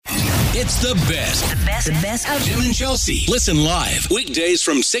It's the best. The best of Jim and Chelsea. Listen live weekdays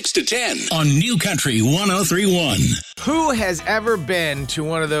from 6 to 10 on New Country 1031. Who has ever been to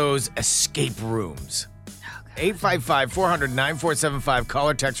one of those escape rooms? 855-400-9475. Call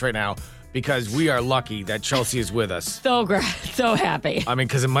or text right now because we are lucky that Chelsea is with us. So happy. I mean,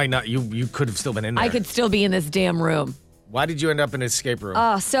 because it might not, you could have still been in there. I could still be in this damn room. Why did you end up in an escape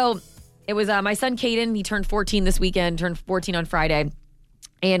room? So it was my son, Caden. He turned 14 this weekend, turned 14 on Friday.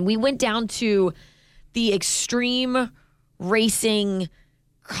 And we went down to the Extreme Racing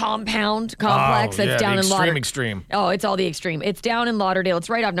complex that's down in Lauderdale. Extreme. Oh, it's all the Extreme. It's down in Lauderdale.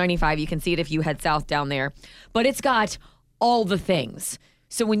 It's right off 95. You can see it if you head south down there. But it's got all the things.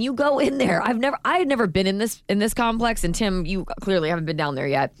 So when you go in there, I had never been in this complex, and Tim, you clearly haven't been down there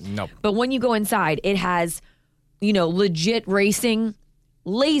yet. Nope. But when you go inside, it has, legit racing,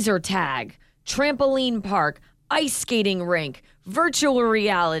 laser tag, trampoline park, ice skating rink, virtual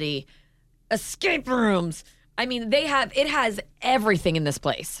reality, escape rooms. I mean, it has everything in this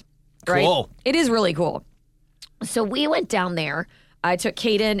place. Right? Cool. It is really cool. So we went down there. I took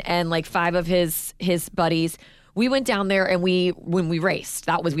Caden and like 5 of his buddies. We went down there and when we raced,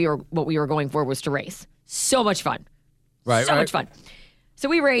 what we were going for was to race. So much fun. Right. So much fun. So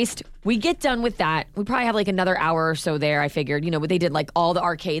we raced. We get done with that. We probably have like another hour or so there. I figured, but they did like all the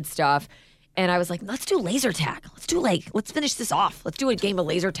arcade stuff. And I was like, let's do laser tag. Let's finish this off. Let's do a game of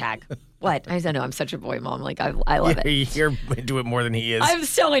laser tag. What? I said, no, I'm such a boy mom. Like, I love it. You're into it more than he is. I'm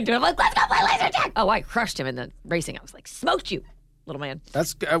so into it. I'm like, let's go play laser tag. Oh, I crushed him in the racing. I was like, smoked you, little man.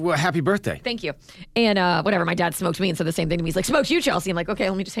 That's happy birthday. Thank you. And whatever, my dad smoked me and said the same thing to me. He's like, smoked you, Chelsea. I'm like, okay,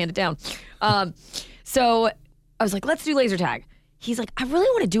 let me just hand it down. So I was like, let's do laser tag. He's like, I really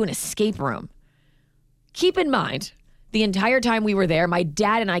want to do an escape room. Keep in mind, the entire time we were there, my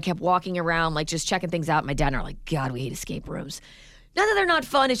dad and I kept walking around, like just checking things out. My dad and I are like, God, we hate escape rooms. Not that they're not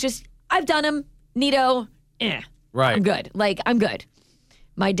fun. It's just, I've done them. Neato. Right. I'm good. I'm good.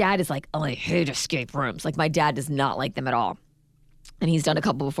 My dad is like, oh, I hate escape rooms. Like, my dad does not like them at all. And he's done a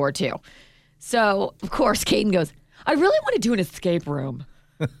couple before, too. So, of course, Caden goes, I really want to do an escape room.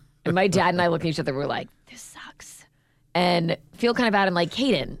 And my dad and I look at each other. We're like, this sucks. And feel kind of bad. I'm like,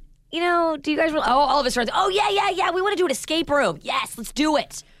 Caden, do you guys really? Oh, all of us friends. Oh, yeah. We want to do an escape room. Yes, let's do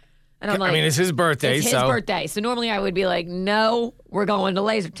it. And I'm like, it's his birthday. It's his birthday. So normally I would be like, no, we're going to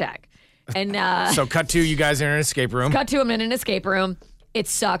laser tag. And so cut to you guys are in an escape room. Cut to him in an escape room. It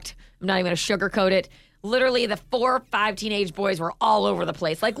sucked. I'm not even going to sugarcoat it. Literally, the 4 or 5 teenage boys were all over the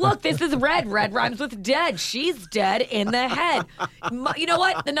place. Like, look, this is red. Red rhymes with dead. She's dead in the head. You know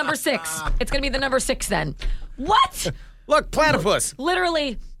what? The number 6. It's going to be the number 6 then. What? Look, platypus.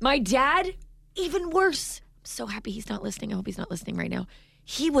 Literally, my dad, even worse. I'm so happy he's not listening. I hope he's not listening right now.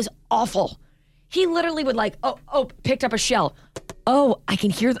 He was awful. He literally would picked up a shell. Oh, I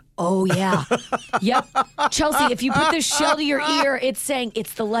can hear oh, yeah. Yep. Chelsea, if you put this shell to your ear, it's saying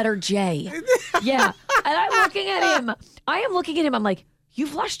it's the letter J. Yeah. And I'm looking at him. I'm like,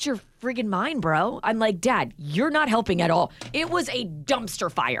 you've lost your friggin' mind, bro. I'm like, Dad, you're not helping at all. It was a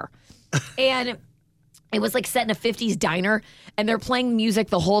dumpster fire. And it was like set in a 50s diner, and they're playing music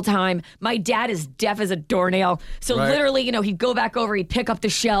the whole time. My dad is deaf as a doornail. So literally, he'd go back over, he'd pick up the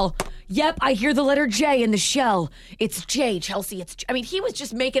shell. Yep, I hear the letter J in the shell. It's J, Chelsea. He was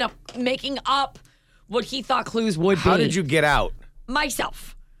just making up what he thought clues would be. How did you get out?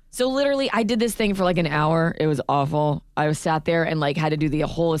 Myself. So literally, I did this thing for like an hour. It was awful. I was sat there and had to do the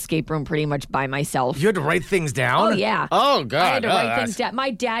whole escape room pretty much by myself. You had to write things down? Oh, yeah. Oh, God. I had to write things down.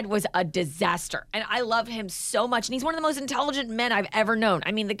 My dad was a disaster, and I love him so much. And he's one of the most intelligent men I've ever known.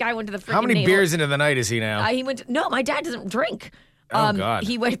 I mean, the guy went to the freaking How many beers into the night is he now? No, my dad doesn't drink. Oh, God.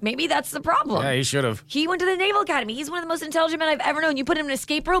 Maybe that's the problem. Yeah, he should have. He went to the Naval Academy. He's one of the most intelligent men I've ever known. You put him in an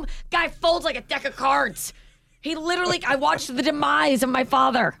escape room, guy folds like a deck of cards. He literally, I watched the demise of my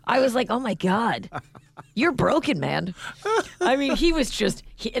father. I was like, oh, my God. You're broken, man. I mean, he was just,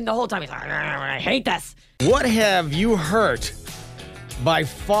 and the whole time he's like, I hate this. What have you hurt by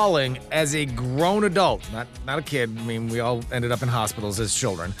falling as a grown adult? Not a kid. I mean, we all ended up in hospitals as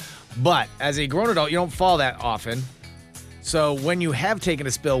children. But as a grown adult, you don't fall that often. So when you have taken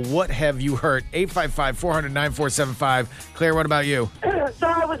a spill, what have you hurt? 855-400-9475. Claire, what about you? So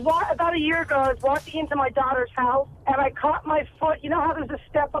I was about a year ago, I was walking into my daughter's house, and I caught my foot. You know how there's a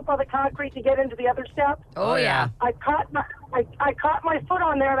step up on the concrete to get into the other step? Oh, yeah. I caught my foot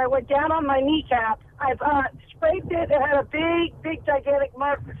on there, and I went down on my kneecap. I've scraped it. It had a big, gigantic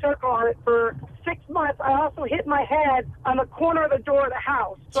mark circle on it for 6 months. I also hit my head on the corner of the door of the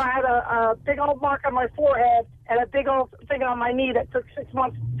house. So I had a big old mark on my forehead and a big old thing on my knee that took 6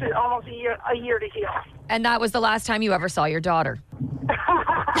 months to almost a year to heal. And that was the last time you ever saw your daughter.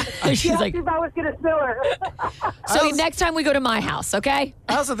 She's asked like, if I was going to sue her. so next time we go to my house, okay?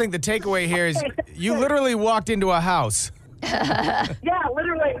 I also think the takeaway here is you literally walked into a house. Yeah,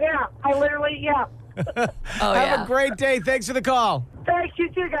 literally, yeah. Yeah. Oh, Have a great day. Thanks for the call. Thanks, you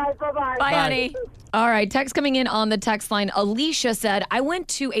too, guys. Bye-bye. Bye, honey. All right, text coming in on the text line. Alicia said, I went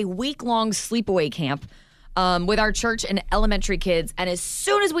to a week-long sleepaway camp with our church and elementary kids, and as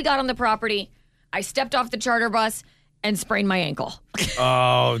soon as we got on the property, I stepped off the charter bus and sprained my ankle.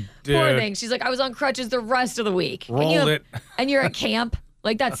 Oh, dude. Poor thing. She's like, I was on crutches the rest of the week. Rolled it. And you're at camp?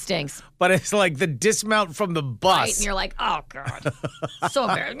 Like, that stinks. But it's like the dismount from the bus. Right? And you're like, oh, God. So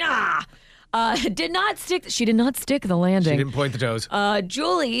embarrassing. Nah. She did not stick the landing. She didn't point the toes.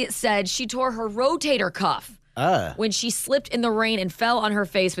 Julie said she tore her rotator cuff when she slipped in the rain and fell on her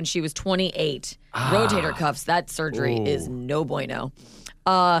face when she was 28. Rotator cuffs, that surgery is no bueno.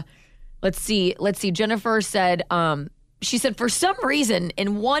 Let's see. Jennifer said, she said, for some reason,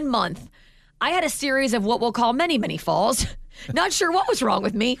 in 1 month, I had a series of what we'll call many, many falls. Not sure what was wrong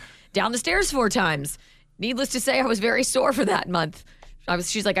with me. Down the stairs 4 times. Needless to say, I was very sore for that month.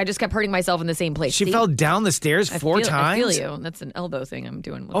 She's like, I just kept hurting myself in the same place. She fell down the stairs 4 times? I feel you. That's an elbow thing I'm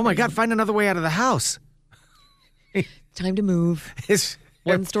doing. Oh, my God. Find another way out of the house. Time to move.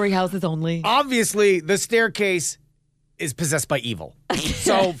 One-story houses only. Obviously, the staircase is possessed by evil.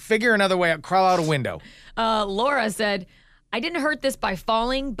 So figure another way out. Crawl out a window. Laura said, I didn't hurt this by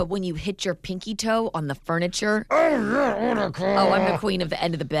falling, but when you hit your pinky toe on the furniture. Oh, I'm the queen of the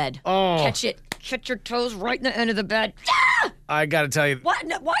end of the bed. Oh. Catch it. Catch your toes right in the end of the bed. I got to tell you. What?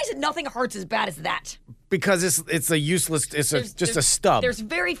 No, why is it nothing hurts as bad as that? Because it's a useless, just a stub. There's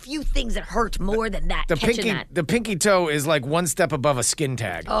very few things that hurt more than that. The pinky toe is like one step above a skin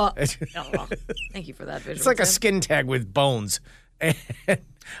tag. Thank you for that visual. It's like a skin tag with bones. And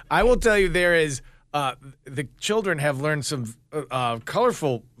I will tell you, there is, the children have learned some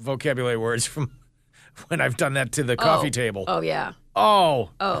colorful vocabulary words from when I've done that to the coffee table. Oh, yeah. Oh.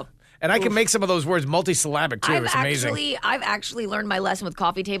 Oh. And I can make some of those words multisyllabic, too. It's amazing. I've actually learned my lesson with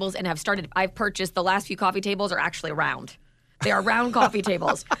coffee tables and I've purchased, the last few coffee tables are actually round. They are round coffee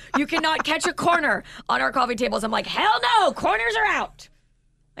tables. You cannot catch a corner on our coffee tables. I'm like, hell no, corners are out.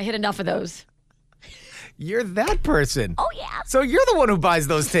 I hit enough of those. You're that person. Oh, yeah. So you're the one who buys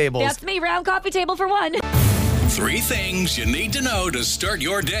those tables. That's me, round coffee table for one. 3 things you need to know to start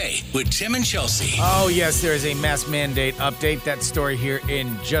your day with Tim and Chelsea. Oh, yes, there is a mask mandate update. That story here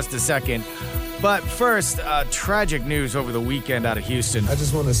in just a second. But first, tragic news over the weekend out of Houston. I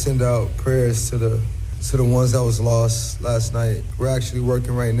just want to send out prayers to the ones that was lost last night. We're actually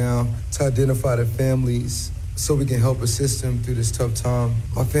working right now to identify the families so we can help assist them through this tough time.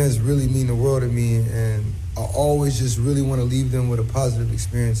 My fans really mean the world to me, and I always just really want to leave them with a positive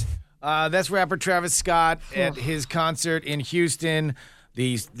experience. That's rapper Travis Scott at his concert in Houston.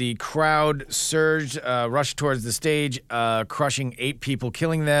 The crowd surged, rushed towards the stage, crushing 8 people,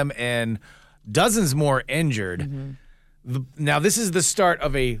 killing them, and dozens more injured. Mm-hmm. Now, this is the start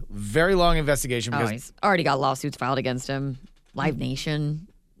of a very long investigation. Because he's already got lawsuits filed against him. Live Nation,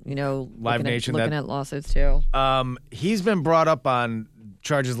 looking at lawsuits too. He's been brought up on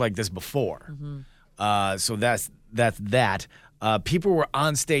charges like this before. Mm-hmm. So that's that. People were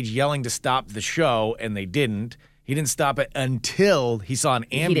on stage yelling to stop the show, and they didn't. He didn't stop it until he saw an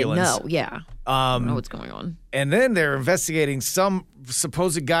ambulance. He didn't know, yeah. I don't know what's going on. And then they're investigating some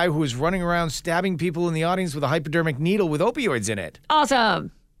supposed guy who was running around stabbing people in the audience with a hypodermic needle with opioids in it.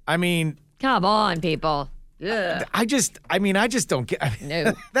 Awesome. I mean, come on, people. Ugh. I just don't get.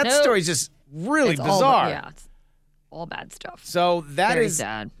 No, that story's just really bizarre. It's all bad stuff. So that Very is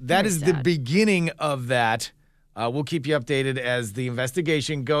sad. That Very is sad. the beginning of that. We'll keep you updated as the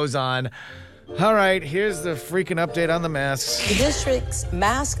investigation goes on. All right, here's the freaking update on the masks. The district's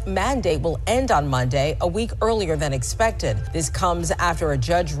mask mandate will end on Monday, a week earlier than expected. This comes after a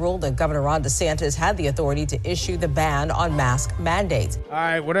judge ruled that Governor Ron DeSantis had the authority to issue the ban on mask mandates. All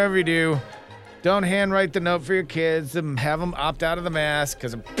right, whatever you do, don't handwrite the note for your kids and have them opt out of the mask,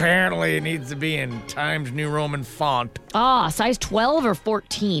 because apparently it needs to be in Times New Roman font. Size 12 or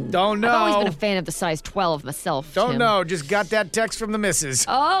 14? Don't know. I've always been a fan of the size 12 myself, Don't Tim. know. Just got that text from the missus.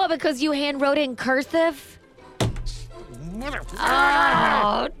 Oh, because you hand wrote it in cursive?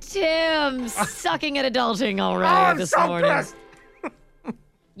 Oh, Tim, sucking at adulting already this morning. Pissed.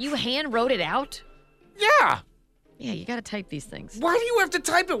 You hand wrote it out? Yeah. Yeah, you gotta type these things. Why do you have to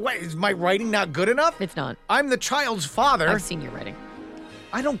type it? Why, is my writing not good enough? It's not. I'm the child's father. I've seen your writing.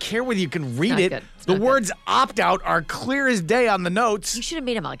 I don't care whether you can read not it. good. It's The not words opt out are clear as day on the notes. You should have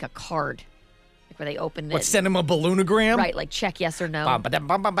made them like a card. Like where they open it. What, send him a balloonogram? Right, like check yes or no. Bum, ba-dum,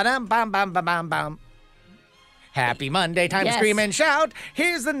 bum, bum, ba-dum, bum, bum, bum, bum, bum. Happy Monday, time to Yes. scream and shout.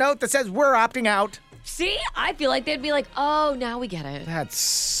 Here's the note that says we're opting out. See, I feel like they'd be like, oh, now we get it. That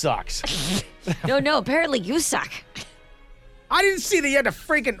sucks. No, apparently you suck. I didn't see the end of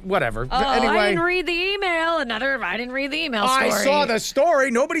freaking whatever. Oh, Anyway, I didn't read the email. I didn't read the email story. I saw the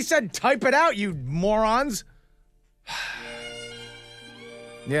story. Nobody said type it out, you morons.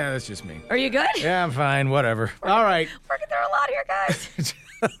 Yeah, that's just me. Are you good? Yeah, I'm fine. Whatever. All right. Working through a lot here, guys.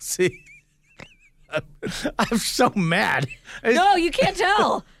 See, I'm so mad. No, you can't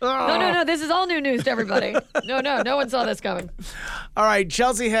tell. No. This is all new news to everybody. No one saw this coming. All right,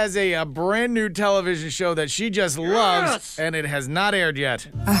 Chelsea has a brand new television show that she just loves, and it has not aired yet.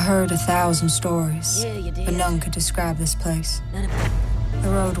 I heard 1,000 stories, Yeah, you did. but none could describe this place. The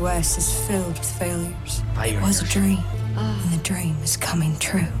road west is filled with failures. It was a dream, and the dream is coming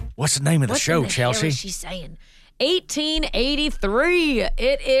true. What's the name of the show, What the hell Chelsea? is she saying? 1883.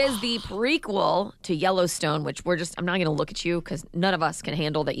 It is the prequel to Yellowstone, which I'm not going to look at you because none of us can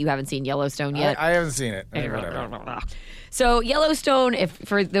handle that you haven't seen Yellowstone yet. I haven't seen it. Whatever. So Yellowstone, if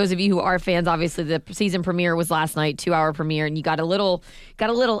for those of you who are fans, obviously the season premiere was last night, 2-hour premiere, and you got a little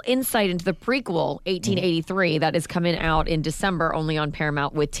insight into the prequel, 1883, that is coming out in December, only on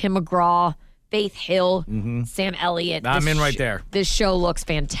Paramount, with Tim McGraw, Faith Hill, Sam Elliott. I'm in right there. This show looks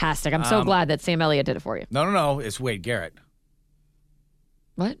fantastic. I'm so glad that Sam Elliott did it for you. No. It's Wade Garrett.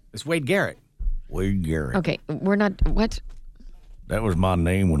 What? It's Wade Garrett. Wade Garrett. Okay, we're not. What? That was my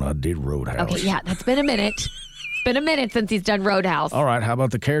name when I did Roadhouse. Okay, yeah, that's been a minute. It's been a minute since he's done Roadhouse. All right, how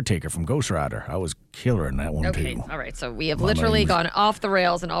about the caretaker from Ghost Rider? I was killer in that one, Okay, too. all right. So we have literally gone off the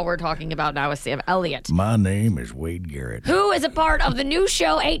rails, and all we're talking about now is Sam Elliott, My name is Wade Garrett. who is a part of the new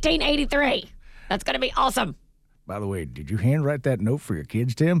show 1883. That's going to be awesome. By the way, did you handwrite that note for your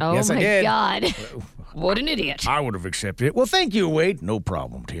kids, Tim? Oh, yes, my I did. God. What an idiot. I would have accepted it. Well, thank you, Wade. No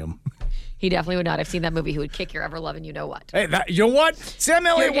problem, Tim. He definitely would not. I've seen that movie. He would kick your ever-loving you-know-what. Hey, you know what? Sam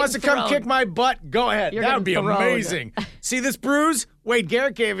Elliott wants to getting come thrown. kick my butt. Go ahead. You're That would be getting thrown. amazing. See this bruise? Wade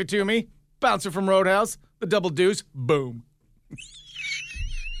Garrett gave it to me. Bouncer from Roadhouse. The double deuce. Boom.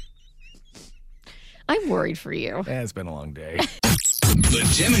 I'm worried for you. Yeah, it's been a long day. The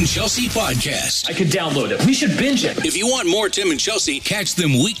Tim and Chelsea Podcast. I could download it. We should binge it. If you want more Tim and Chelsea, catch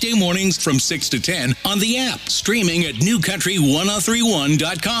them weekday mornings from 6 to 10 on the app, streaming at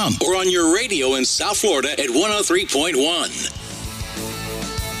newcountry1031.com or on your radio in South Florida at 103.1.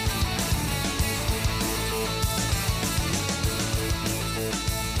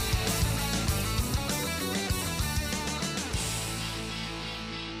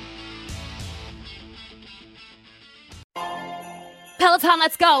 Peloton,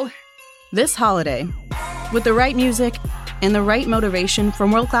 let's go. This holiday, with the right music and the right motivation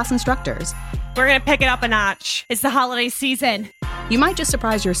from world-class instructors, We're going to pick it up a notch. It's the holiday season. you might just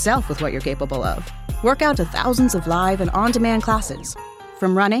surprise yourself with what you're capable of. Work out to thousands of live and on-demand classes,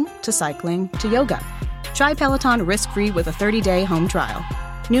 from running to cycling to yoga. Try Peloton risk-free with a 30-day home trial.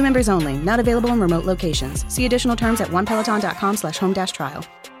 New members only, not available in remote locations. See additional terms at onepeloton.com/home-trial.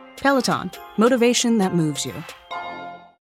 Peloton, motivation that moves you.